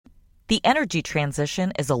The energy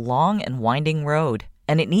transition is a long and winding road,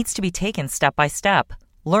 and it needs to be taken step by step.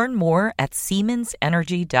 Learn more at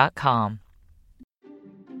SiemensEnergy.com.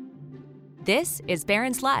 This is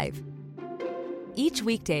Barron's Live. Each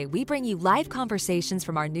weekday, we bring you live conversations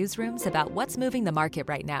from our newsrooms about what's moving the market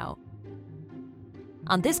right now.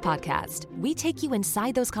 On this podcast, we take you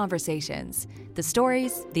inside those conversations, the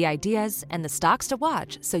stories, the ideas, and the stocks to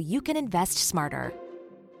watch so you can invest smarter.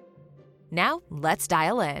 Now, let's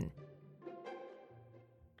dial in.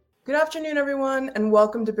 Good afternoon, everyone, and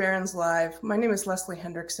welcome to Barron's Live. My name is Leslie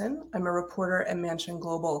Hendrickson. I'm a reporter at Mansion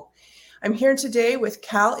Global. I'm here today with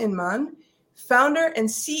Cal Inman, founder and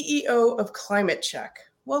CEO of Climate Check.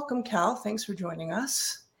 Welcome, Cal. Thanks for joining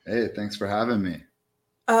us. Hey, thanks for having me.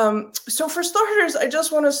 So for starters, I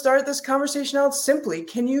just want to start this conversation out simply.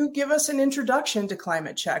 Can you give us an introduction to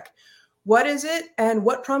Climate Check? What is it, and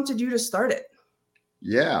what prompted you to start it?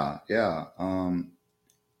 Yeah.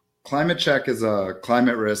 Climate Check is a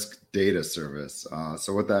climate risk data service.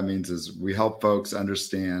 So what that means is we help folks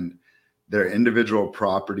understand their individual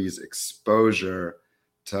property's exposure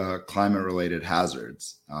to climate-related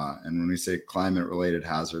hazards. And when we say climate-related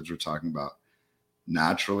hazards, we're talking about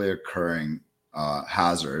naturally occurring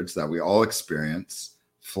hazards that we all experience: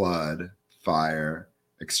 flood, fire,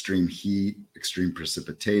 extreme heat, extreme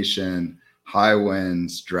precipitation, high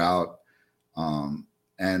winds, drought.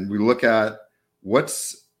 And we look at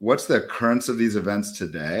what's the occurrence of these events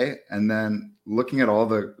today, and then looking at all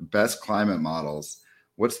the best climate models,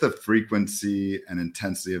 what's the frequency and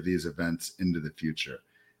intensity of these events into the future?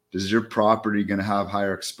 Is your property going to have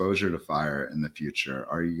higher exposure to fire in the future?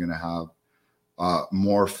 Are you going to have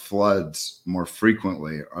more floods more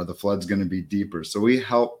frequently? Are the floods going to be deeper? So we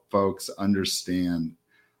help folks understand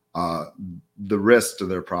the risk to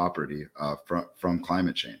their property from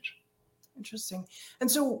climate change. Interesting. And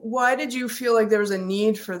so why did you feel like there was a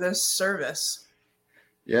need for this service?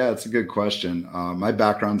 Yeah, it's a good question. My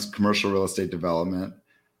background's commercial real estate development.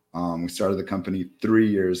 We started the company 3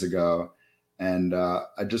 years ago, and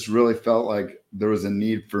I just really felt like there was a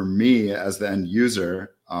need for me as the end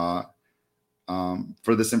user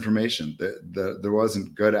for this information. There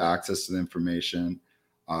wasn't good access to the information.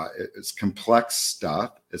 It's complex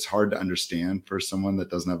stuff. It's hard to understand for someone that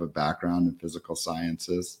doesn't have a background in physical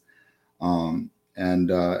sciences, and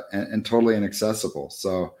totally inaccessible.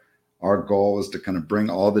 So our goal is to kind of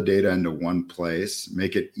bring all the data into one place,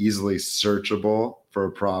 make it easily searchable for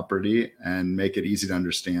a property, and make it easy to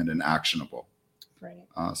understand and actionable. Right.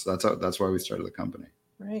 So that's why we started the company.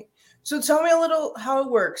 Right. So tell me a little how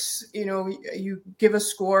it works. You know, you give a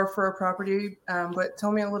score for a property, but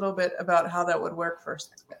tell me a little bit about how that would work for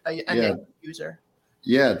an end user.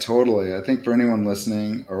 Yeah, totally. I think for anyone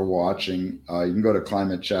listening or watching, you can go to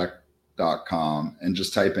climatecheck.com and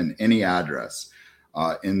just type in any address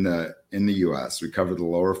in the U.S. We cover the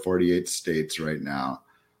lower 48 states right now.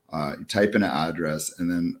 You type in an address,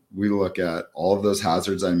 and then we look at all of those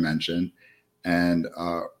hazards I mentioned. And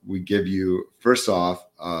we give you, first off,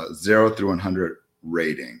 0 through 100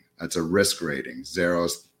 rating. That's a risk rating. 0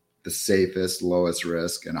 is the safest, lowest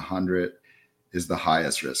risk, and 100 is the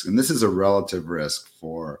highest risk. And this is a relative risk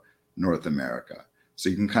for North America. So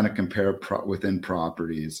you can kind of compare within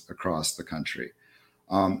properties across the country.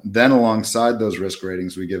 Then alongside those risk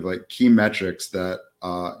ratings, we give like key metrics that,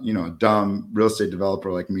 a dumb real estate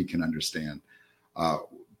developer like me can understand.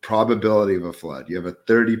 Probability of a flood. You have a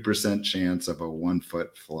 30% chance of a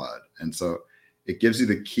 1-foot flood. And so it gives you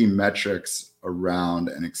the key metrics around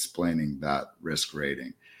and explaining that risk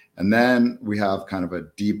rating. And then we have kind of a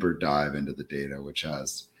deeper dive into the data, which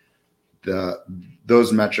has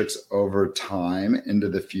those metrics over time into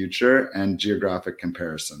the future and geographic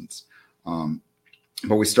comparisons.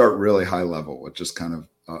 But we start really high level with just kind of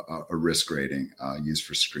a risk rating used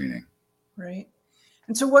for screening. Right.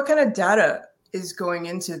 And so what kind of data is going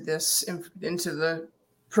into the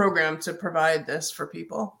program to provide this for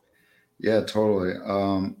people? Yeah, totally.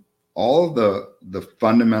 All of the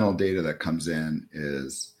fundamental data that comes in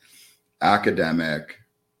is academic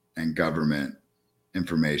and government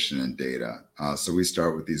information and data. So we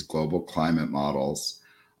start with these global climate models,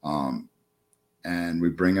 and we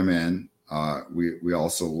bring them in. We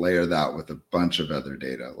also layer that with a bunch of other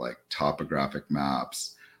data like topographic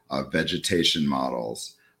maps, vegetation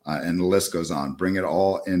models, and the list goes on. Bring it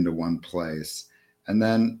all into one place. And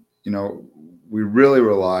then, we really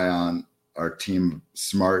rely on our team of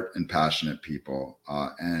smart and passionate people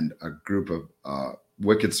and a group of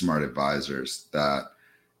wicked smart advisors that,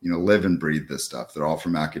 live and breathe this stuff. They're all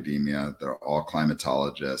from academia. They're all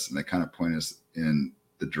climatologists, and they kind of point us in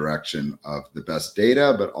the direction of the best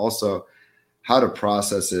data, but also how to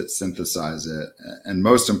process it, synthesize it, and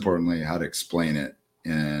most importantly, how to explain it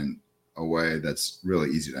in a way that's really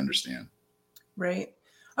easy to understand. Right.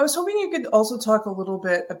 I was hoping you could also talk a little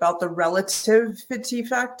bit about the relativity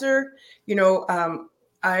factor.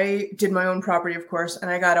 I did my own property, of course,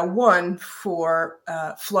 and I got a 1 for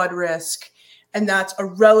flood risk, and that's a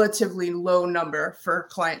relatively low number for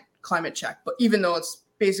climate check, but even though it's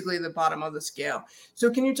basically the bottom of the scale.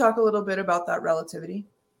 So can you talk a little bit about that relativity?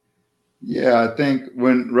 Yeah, I think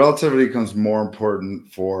when relativity becomes more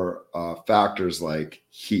important for factors like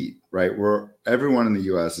heat, right? Where everyone in the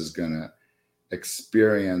U.S. is going to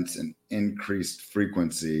experience an increased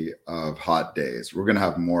frequency of hot days. We're going to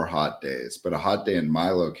have more hot days, but a hot day in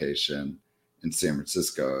my location in San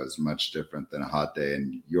Francisco is much different than a hot day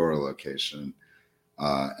in your location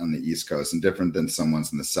on the East Coast, and different than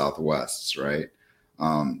someone's in the Southwest, right?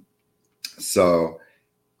 So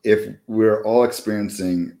if we're all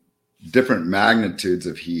experiencing different magnitudes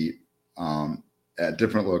of heat at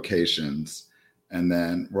different locations, and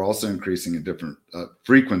then we're also increasing at different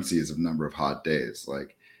frequencies of number of hot days.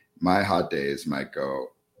 Like my hot days might go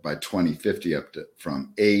by 2050 up to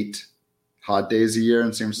from 8 hot days a year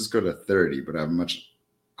in San Francisco to 30, but I have a much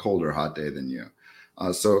colder hot day than you.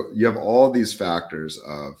 So you have all these factors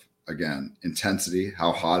of, again, intensity,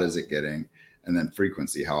 how hot is it getting, and then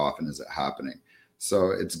frequency, how often is it happening.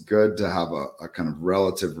 So it's good to have a kind of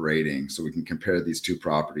relative rating so we can compare these two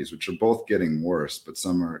properties, which are both getting worse, but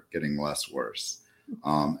some are getting less worse.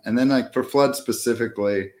 And then like for flood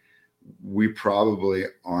specifically, we probably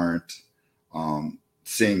aren't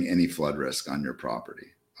seeing any flood risk on your property.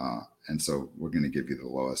 And so we're going to give you the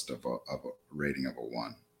lowest of a rating of a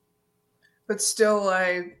 1. But still,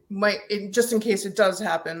 I might, just in case it does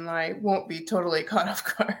happen, I won't be totally caught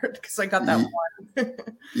off guard because I got that 1.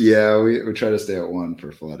 Yeah, we try to stay at 1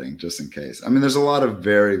 for flooding just in case. I mean, there's a lot of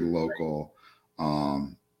very local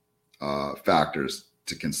factors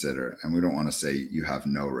to consider, and we don't want to say you have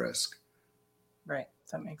no risk. Right.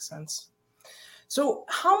 That makes sense. So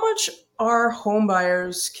how much are home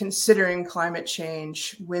buyers considering climate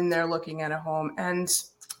change when they're looking at a home? And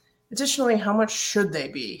additionally, how much should they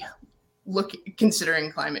be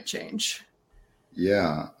considering climate change?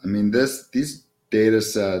 Yeah, I mean, these data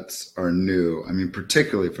sets are new, I mean,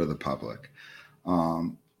 particularly for the public.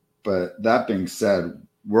 But that being said,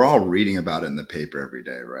 we're all reading about it in the paper every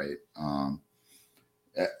day, right?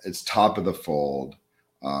 It's top of the fold.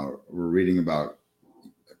 We're reading about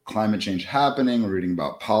climate change happening. We're reading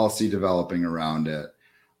about policy developing around it.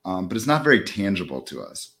 But it's not very tangible to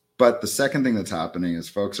us. But the second thing that's happening is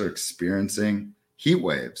folks are experiencing heat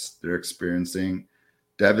waves. They're experiencing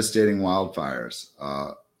devastating wildfires,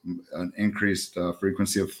 an increased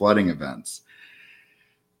frequency of flooding events.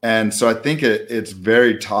 And so I think it's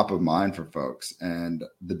very top of mind for folks, and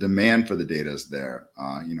the demand for the data is there.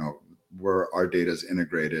 Where our data is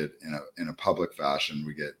integrated in a public fashion,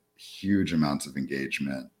 we get huge amounts of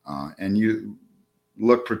engagement. And you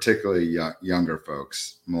look particularly younger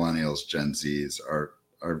folks, millennials, Gen Zs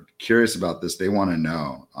are curious about this. They want to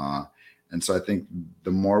know. And so I think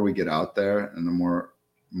the more we get out there and the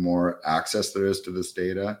more access there is to this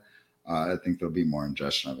data, I think there'll be more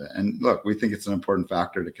ingestion of it. And look, we think it's an important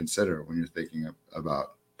factor to consider when you're thinking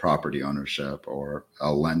about property ownership or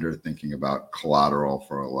a lender thinking about collateral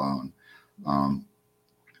for a loan.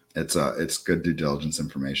 It's good due diligence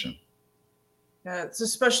information. Yeah, it's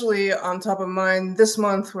especially on top of mind this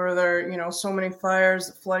month where there are, so many fires,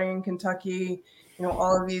 flooding in Kentucky,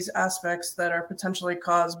 all of these aspects that are potentially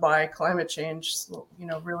caused by climate change,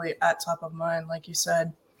 really at top of mind, like you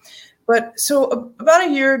said. But so about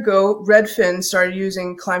a year ago, Redfin started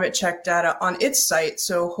using climate check data on its site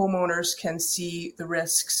so homeowners can see the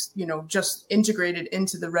risks, just integrated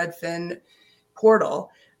into the Redfin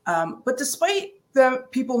portal. But despite the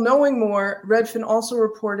people knowing more, Redfin also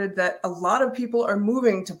reported that a lot of people are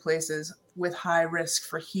moving to places with high risk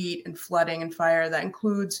for heat and flooding and fire. That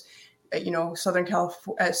includes, Southern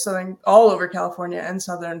California, all over California and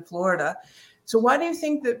Southern Florida. So why do you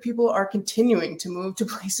think that people are continuing to move to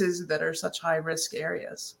places that are such high risk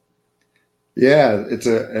areas? Yeah, it's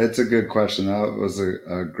a good question. That was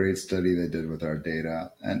a great study they did with our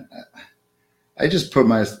data. And I just put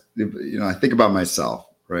I think about myself,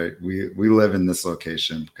 right? We live in this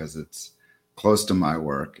location because it's close to my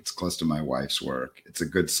work. It's close to my wife's work. It's a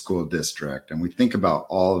good school district. And we think about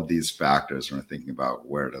all of these factors when we're thinking about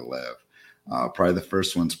where to live. Probably the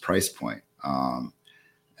first one's price point.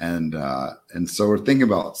 And so we're thinking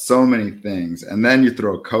about so many things. And then you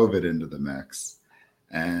throw COVID into the mix.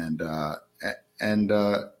 And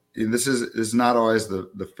this is not always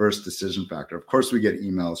the first decision factor. Of course, we get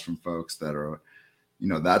emails from folks that are,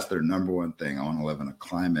 that's their number one thing. I want to live in a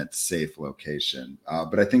climate safe location.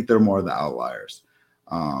 But I think they're more the outliers.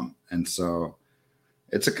 And so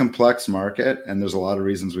it's a complex market, and there's a lot of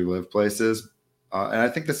reasons we live places. And I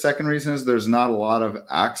think the second reason is there's not a lot of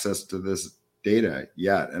access to this data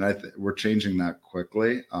yet. And we're changing that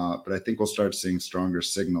quickly. But I think we'll start seeing stronger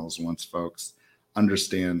signals once folks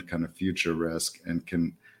understand kind of future risk and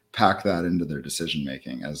can pack that into their decision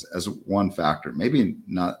making as one factor, maybe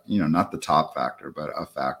not the top factor, but a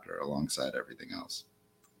factor alongside everything else.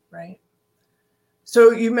 Right.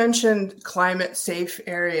 So you mentioned climate safe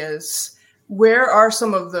areas. Where are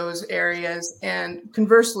some of those areas? And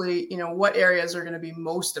conversely, what areas are going to be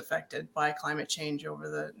most affected by climate change over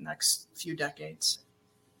the next few decades?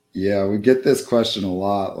 Yeah, we get this question a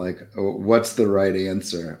lot, like, what's the right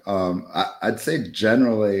answer? I'd say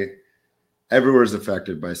generally everywhere is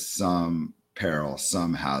affected by some peril,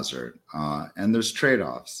 some hazard, and there's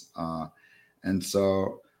trade-offs. And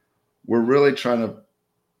so we're really trying to,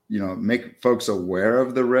 make folks aware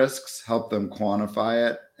of the risks, help them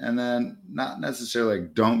quantify it, and then not necessarily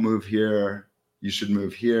like, don't move here, you should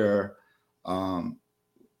move here.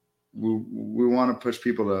 We want to push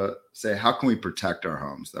people to say, how can we protect our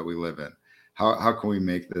homes that we live in? How can we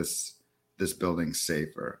make this building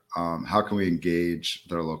safer? How can we engage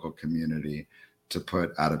their local community to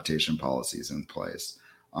put adaptation policies in place?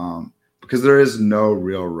 Because there is no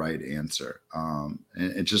real right answer. And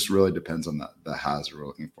it just really depends on the hazard we're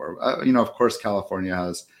looking for. Of course, California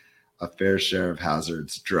has a fair share of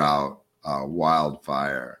hazards, drought,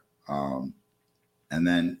 wildfire. And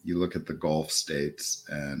then you look at the Gulf states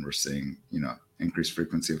and we're seeing, increased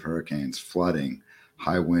frequency of hurricanes, flooding,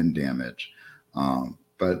 high wind damage.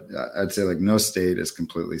 But I'd say like no state is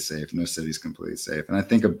completely safe. No city is completely safe. And I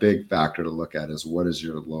think a big factor to look at is what is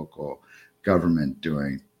your local government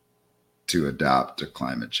doing to adapt to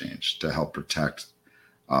climate change, to help protect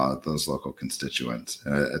those local constituents.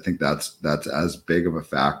 And I think that's as big of a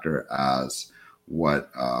factor as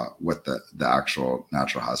what the actual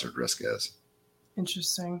natural hazard risk is.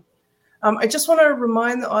 Interesting. I just want to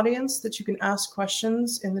remind the audience that you can ask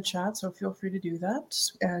questions in the chat, so feel free to do that,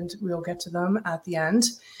 and we'll get to them at the end.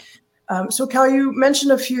 So Cal, you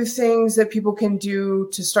mentioned a few things that people can do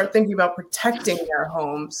to start thinking about protecting their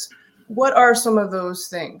homes. What are some of those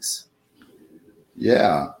things?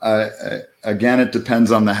 Yeah, again, it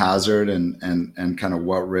depends on the hazard and kind of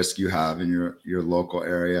what risk you have in your local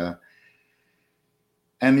area.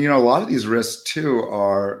 And, a lot of these risks, too,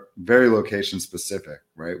 are very location specific,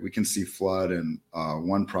 right? We can see flood in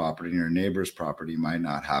one property, and your neighbor's property might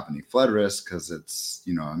not have any flood risk because it's,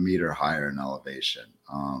 a meter higher in elevation.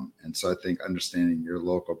 And so I think understanding your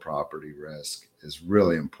local property risk is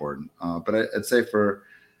really important. But I'd say for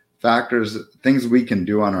things we can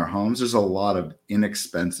do on our homes, there's a lot of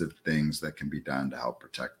inexpensive things that can be done to help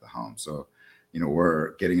protect the home. So,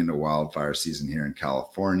 we're getting into wildfire season here in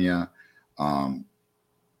California.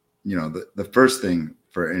 The first thing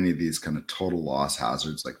for any of these kind of total loss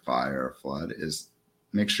hazards like fire or flood is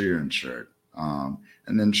make sure you're insured. And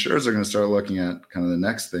then insurers are going to start looking at kind of the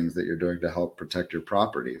next things that you're doing to help protect your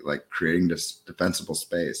property, like creating this defensible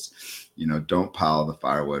space. Don't pile the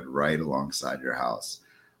firewood right alongside your house.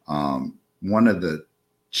 One of the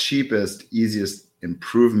cheapest, easiest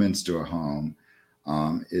improvements to a home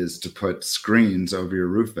is to put screens over your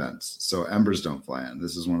roof vents so embers don't fly in.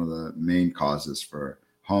 This is one of the main causes for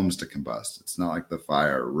homes to combust. It's not like the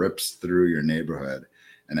fire rips through your neighborhood.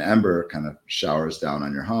 An ember kind of showers down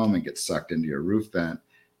on your home and gets sucked into your roof vent,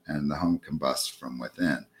 and the home combusts from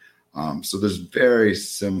within. So there's very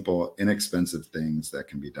simple, inexpensive things that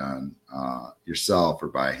can be done yourself or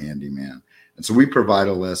by a handyman. And so we provide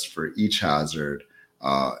a list for each hazard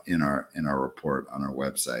in our report on our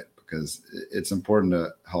website, because it's important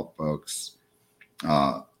to help folks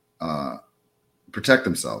protect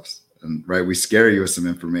themselves. And right, we scare you with some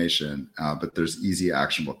information, but there's easy,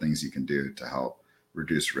 actionable things you can do to help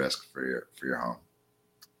reduce risk for your home.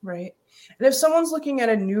 Right. And if someone's looking at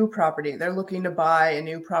a new property, they're looking to buy a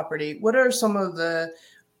new property, what are some of the,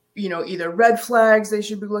 either red flags they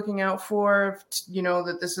should be looking out for,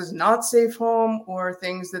 that this is not safe home, or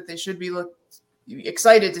things that they should be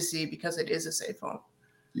excited to see because it is a safe home?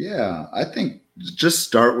 Yeah, I think just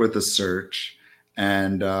start with a search.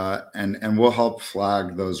 And we'll help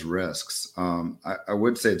flag those risks. I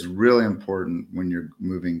would say it's really important when you're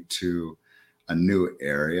moving to a new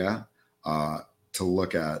area to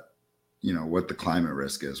look at, what the climate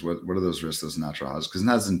risk is. What are those risks, those natural hazards? Because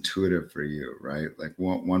that's intuitive for you, right? Like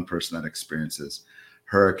one person that experiences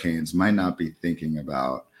hurricanes might not be thinking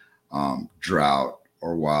about drought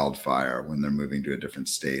or wildfire when they're moving to a different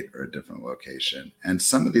state or a different location. And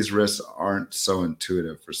some of these risks aren't so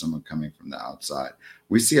intuitive for someone coming from the outside.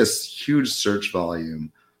 We see a huge search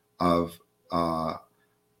volume of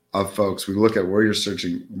folks. We look at where you're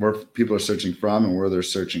searching, where people are searching from and where they're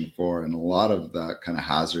searching for. And a lot of the kind of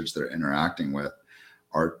hazards they're interacting with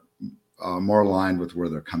are more aligned with where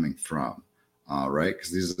they're coming from, right?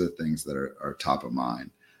 Because these are the things that are top of mind.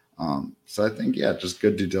 So I think, just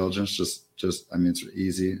good due diligence. I mean, it's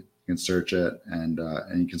easy. You can search it and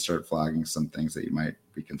you can start flagging some things that you might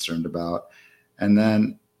be concerned about. And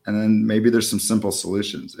then maybe there's some simple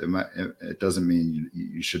solutions. It doesn't mean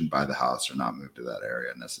you shouldn't buy the house or not move to that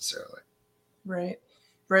area necessarily. Right.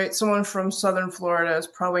 Someone from Southern Florida is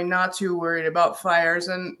probably not too worried about fires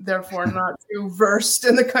and therefore not too versed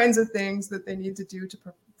in the kinds of things that they need to do to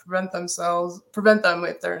prevent them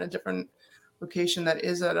if they're in a different location that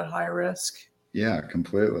is at a high risk. Yeah,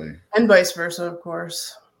 completely. And vice versa, of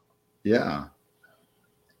course. Yeah.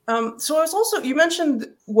 So I was also, you mentioned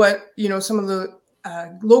what, some of the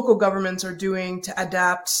local governments are doing to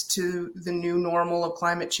adapt to the new normal of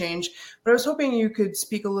climate change. But I was hoping you could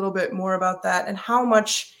speak a little bit more about that and how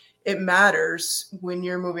much it matters when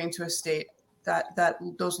you're moving to a state, that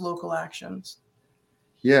those local actions.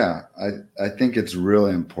 Yeah, I think it's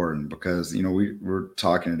really important because, we're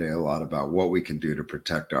talking today a lot about what we can do to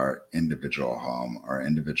protect our individual home, our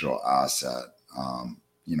individual asset,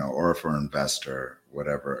 or if we're an investor,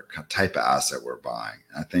 whatever type of asset we're buying.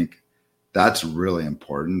 I think that's really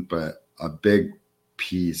important, but a big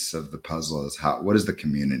piece of the puzzle is what is the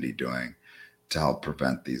community doing to help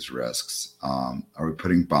prevent these risks? Are we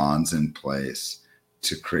putting bonds in place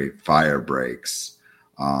to create fire breaks?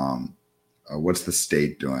 What's the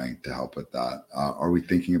state doing to help with that? Are we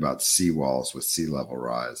thinking about seawalls with sea level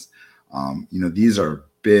rise? These are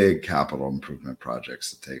big capital improvement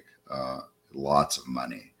projects that take lots of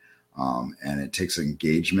money, and it takes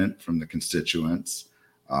engagement from the constituents.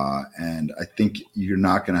 And I think you're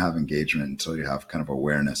not going to have engagement until you have kind of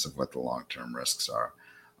awareness of what the long-term risks are.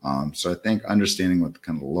 So I think understanding what the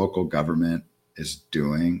kind of local government is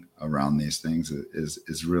doing around these things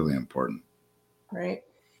is really important. Right.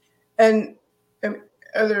 And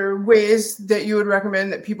are there ways that you would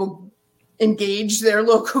recommend that people engage their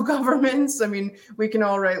local governments? I mean, we can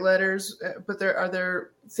all write letters, but are there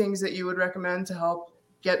things that you would recommend to help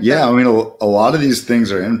get? Yeah, I mean, a lot of these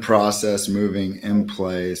things are in process, moving in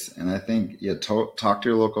place. And I think, talk to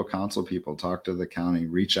your local council people, talk to the county,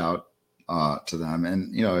 reach out to them,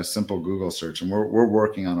 and a simple Google search. And we're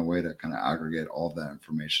working on a way to kind of aggregate all of that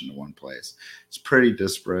information to one place. It's pretty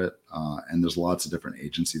disparate, and there's lots of different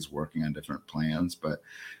agencies working on different plans. But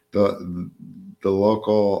the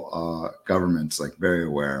local government's very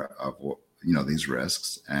aware of these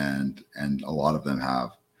risks, and a lot of them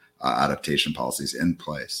have adaptation policies in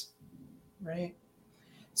place. Right.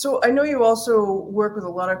 So I know you also work with a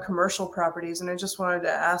lot of commercial properties, and I just wanted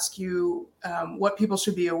to ask you what people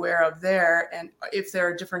should be aware of there and if there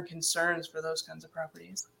are different concerns for those kinds of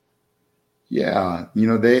properties. Yeah,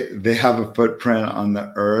 they have a footprint on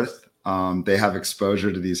the earth. They have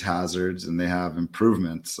exposure to these hazards, and they have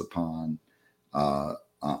improvements upon on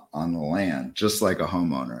the land, just like a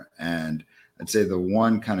homeowner. And I'd say the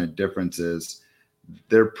one kind of difference is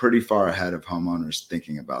they're pretty far ahead of homeowners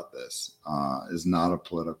thinking about this. Is not a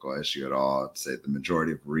political issue at all. I'd say the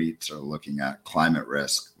majority of REITs are looking at climate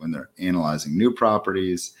risk when they're analyzing new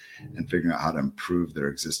properties and figuring out how to improve their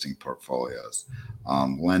existing portfolios.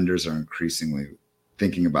 Lenders are increasingly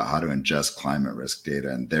thinking about how to ingest climate risk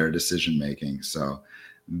data in their decision making. So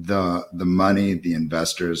the money, the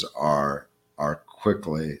investors are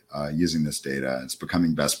quickly using this data. It's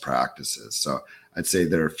becoming best practices. So I'd say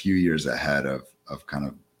they're a few years ahead of kind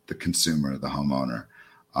of the consumer, the homeowner,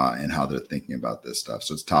 and how they're thinking about this stuff.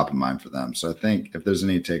 So it's top of mind for them. So I think if there's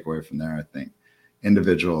any takeaway from there, I think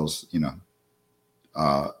individuals,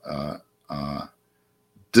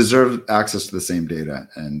 deserve access to the same data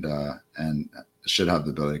and should have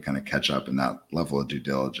the ability to kind of catch up in that level of due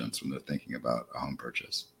diligence when they're thinking about a home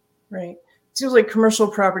purchase. Right. It seems like commercial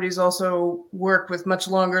properties also work with much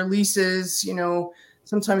longer leases.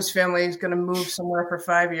 Sometimes family is going to move somewhere for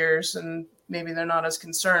 5 years and maybe they're not as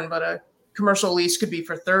concerned, but a commercial lease could be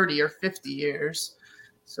for 30 or 50 years.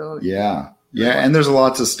 So yeah. And there's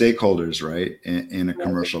lots of stakeholders, right? In a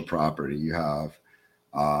commercial property, you have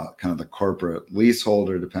kind of the corporate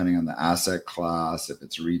leaseholder, depending on the asset class. If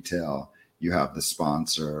it's retail, you have the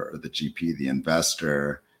sponsor or the GP, the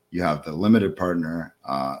investor. You have the limited partner,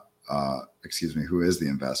 who is the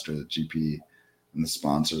investor, the GP, and the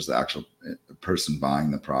sponsor is the actual person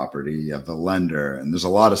buying the property. You have the lender, and there's a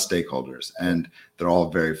lot of stakeholders, and they're all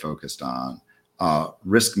very focused on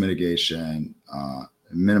risk mitigation,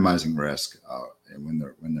 minimizing risk when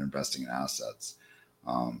they're investing in assets.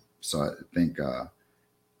 So I think,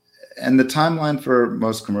 and the timeline for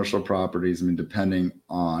most commercial properties, I mean, depending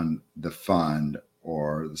on the fund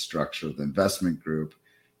or the structure of the investment group,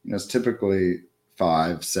 it's typically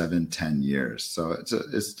 5, 7, 10 years. So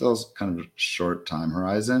it's still kind of a short time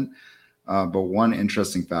horizon. But one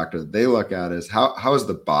interesting factor that they look at is how is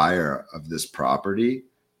the buyer of this property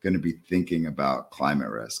going to be thinking about climate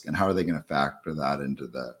risk, and how are they going to factor that into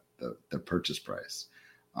the purchase price?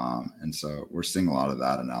 And so we're seeing a lot of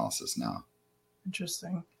that analysis now.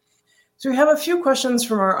 Interesting. So we have a few questions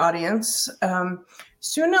from our audience.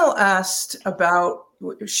 Sunil asked about,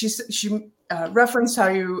 she referenced how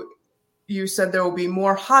you said there will be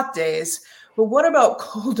more hot days, but what about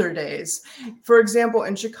colder days? For example,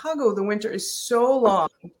 in Chicago, the winter is so long.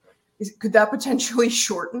 Could that potentially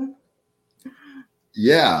shorten?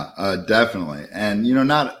 Yeah, definitely. And,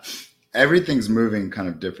 not everything's moving kind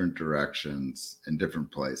of different directions in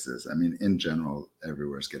different places. I mean, in general,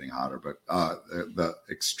 everywhere's getting hotter, but the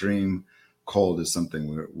extreme cold is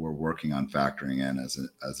something we're working on factoring in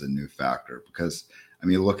as a new factor, because, I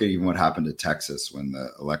mean, look at even what happened to Texas when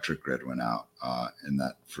the electric grid went out in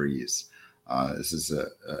that freeze. This is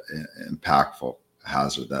an impactful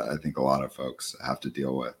hazard that I think a lot of folks have to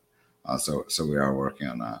deal with. So we are working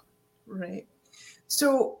on that. Right.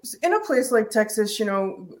 So in a place like Texas,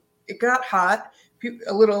 it got hot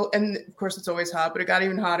a little, and of course it's always hot, but it got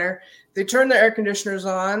even hotter. They turned the air conditioners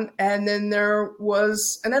on, and then there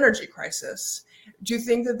was an energy crisis. Do you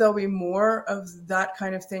think that there'll be more of that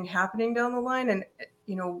kind of thing happening down the line? And,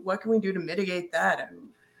 what can we do to mitigate that?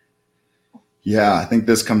 Yeah, I think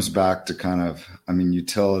this comes back to kind of,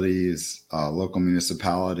 utilities, local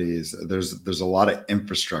municipalities. There's a lot of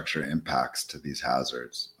infrastructure impacts to these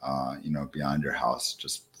hazards, beyond your house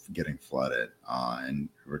just getting flooded. And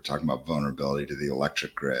we're talking about vulnerability to the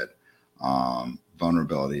electric grid,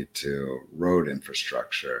 vulnerability to road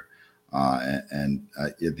infrastructure.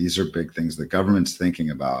 These are big things the government's thinking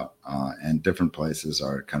about, and different places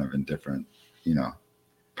are kind of in different,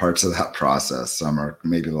 parts of that process. Some are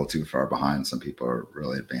maybe a little too far behind. Some people are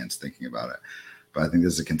really advanced thinking about it. But I think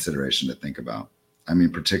this is a consideration to think about.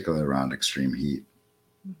 Particularly around extreme heat.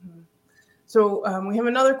 Mm-hmm. So we have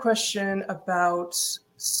another question about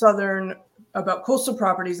coastal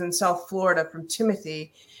properties in South Florida from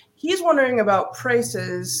Timothy. He's wondering about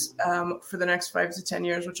prices for the next 5 to 10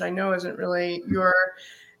 years, which I know isn't really your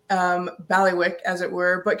ballywick, as it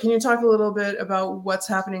were. But can you talk a little bit about what's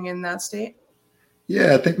happening in that state?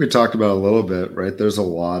 Yeah, I think we talked about a little bit, right? There's a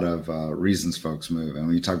lot of reasons folks move. And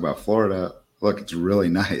when you talk about Florida, look, it's really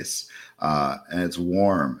nice and it's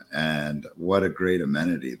warm, and what a great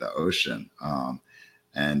amenity, the ocean.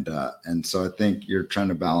 And so I think you're trying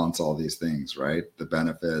to balance all these things, right? The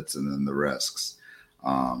benefits and then the risks.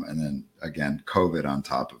 And then again, COVID on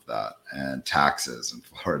top of that, and taxes in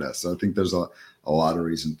Florida. So I think there's a lot of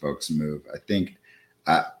reason folks move. I think,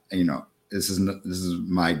 this is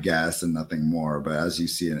my guess and nothing more, but as you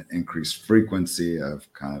see an increased frequency of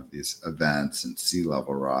kind of these events and sea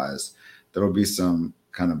level rise, there will be some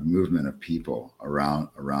kind of movement of people around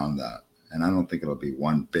that. And I don't think it'll be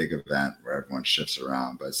one big event where everyone shifts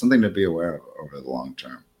around, but it's something to be aware of over the long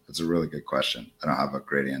term. It's a really good question. I don't have a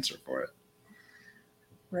great answer for it.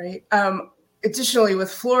 Right. Additionally,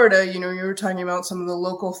 with Florida, you were talking about some of the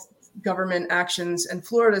local government actions, and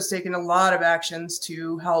Florida's taken a lot of actions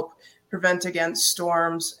to help prevent against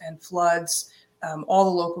storms and floods. All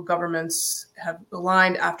the local governments have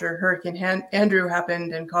aligned after Hurricane Andrew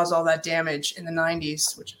happened and caused all that damage in the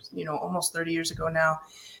 90s, which is, almost 30 years ago now.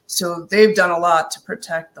 So they've done a lot to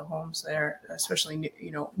protect the homes there, especially,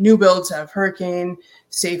 new builds have hurricane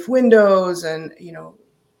safe windows, and,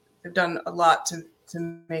 they've done a lot to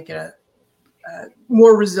make it a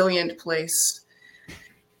more resilient place.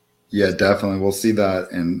 Yeah, definitely. We'll see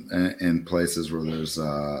that in places where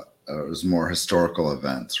there's more historical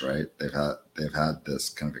events, right? They've had this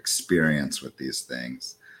kind of experience with these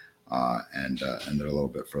things, and they're a little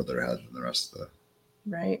bit further ahead than the rest of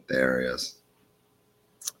the areas.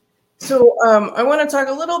 So I want to talk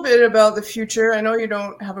a little bit about the future. I know you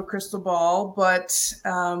don't have a crystal ball, but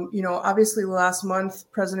obviously last month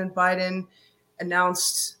President Biden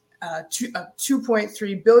announced a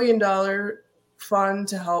 $2.3 billion fund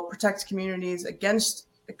to help protect communities against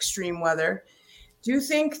extreme weather. Do you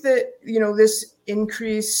think that, this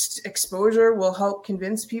increased exposure will help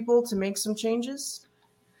convince people to make some changes?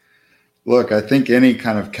 Look, I think any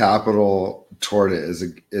kind of capital toward it is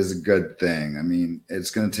a good thing.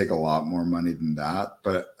 It's going to take a lot more money than that,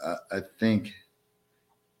 but I think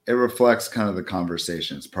it reflects kind of the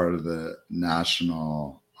conversation. It's part of the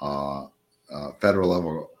national, federal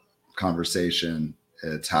level conversation.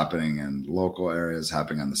 It's happening in local areas,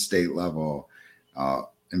 happening on the state level.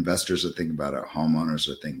 Investors are thinking about it. Homeowners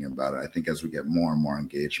are thinking about it. I think as we get more and more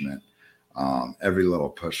engagement, every little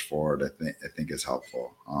push forward, I think is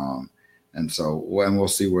helpful. And we'll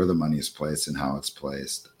see where the money is placed and how it's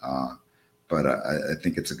placed. But I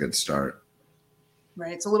think it's a good start.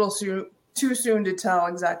 Right. It's a little too soon to tell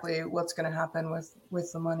exactly what's going to happen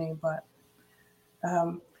with the money. But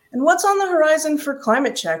and what's on the horizon for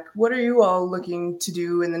Climate Check? What are you all looking to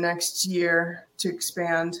do in the next year to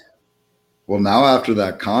expand? Well, now after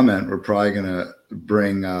that comment, we're probably going to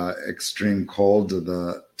bring extreme cold to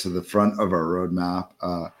the front of our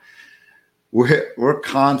roadmap. We're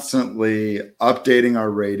constantly updating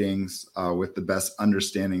our ratings with the best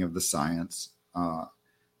understanding of the science.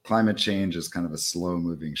 Climate change is kind of a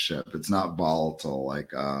slow-moving ship. It's not volatile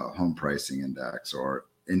like home pricing index or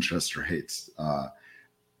interest rates.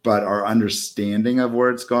 But our understanding of where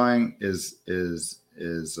it's going is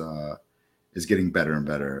getting better and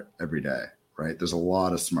better every day, right? There's a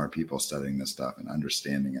lot of smart people studying this stuff and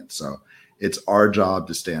understanding it. So it's our job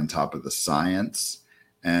to stay on top of the science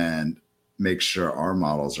and make sure our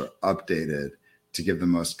models are updated to give the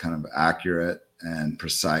most kind of accurate and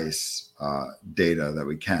precise data that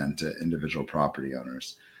we can to individual property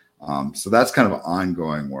owners. So that's kind of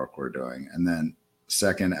ongoing work we're doing. And then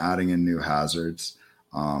second, adding in new hazards.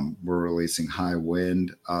 We're releasing high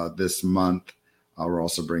wind this month. We're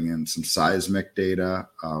also bringing in some seismic data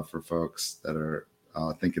for folks that are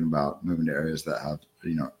thinking about moving to areas that have,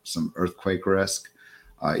 some earthquake risk.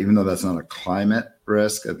 Even though that's not a climate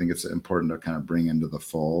risk, I think it's important to kind of bring into the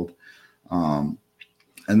fold.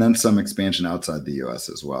 And then some expansion outside the U.S.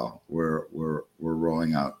 as well. We're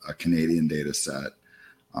rolling out a Canadian data set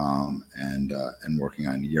and working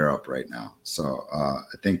on Europe right now. So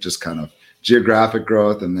I think just kind of geographic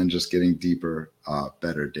growth and then just getting deeper,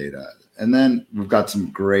 better data. And then we've got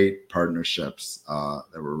some great partnerships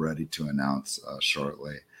that we're ready to announce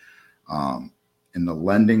shortly in the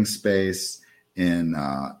lending space, and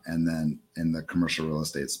then in the commercial real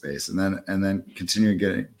estate space, and then continue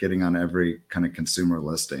getting on every kind of consumer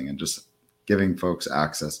listing and just giving folks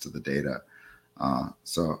access to the data.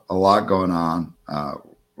 So a lot going on.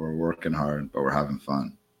 We're working hard, but we're having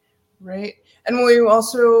fun. Right. And will you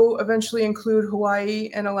also eventually include Hawaii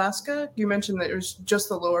and Alaska? You mentioned that it was just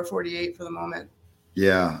the lower 48 for the moment.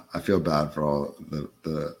 Yeah, I feel bad for all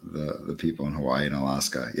the people in Hawaii and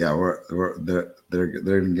Alaska. Yeah, they're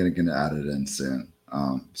going to get added in soon.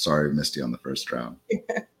 Sorry, missed you on the first round.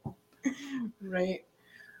 Right.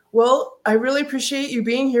 Well, I really appreciate you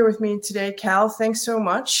being here with me today, Cal. Thanks so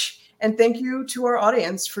much, and thank you to our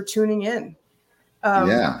audience for tuning in.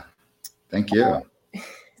 Yeah, thank you.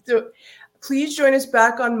 So please join us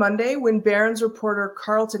back on Monday when Barron's reporter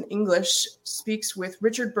Carlton English speaks with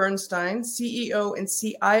Richard Bernstein, CEO and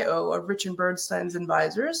CIO of Richard Bernstein's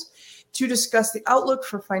Advisors, to discuss the outlook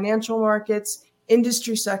for financial markets,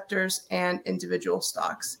 industry sectors, and individual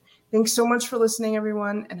stocks. Thanks so much for listening,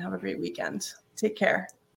 everyone, and have a great weekend. Take care.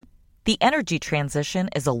 The energy transition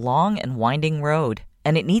is a long and winding road,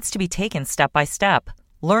 and it needs to be taken step by step.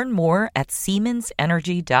 Learn more at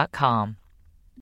SiemensEnergy.com.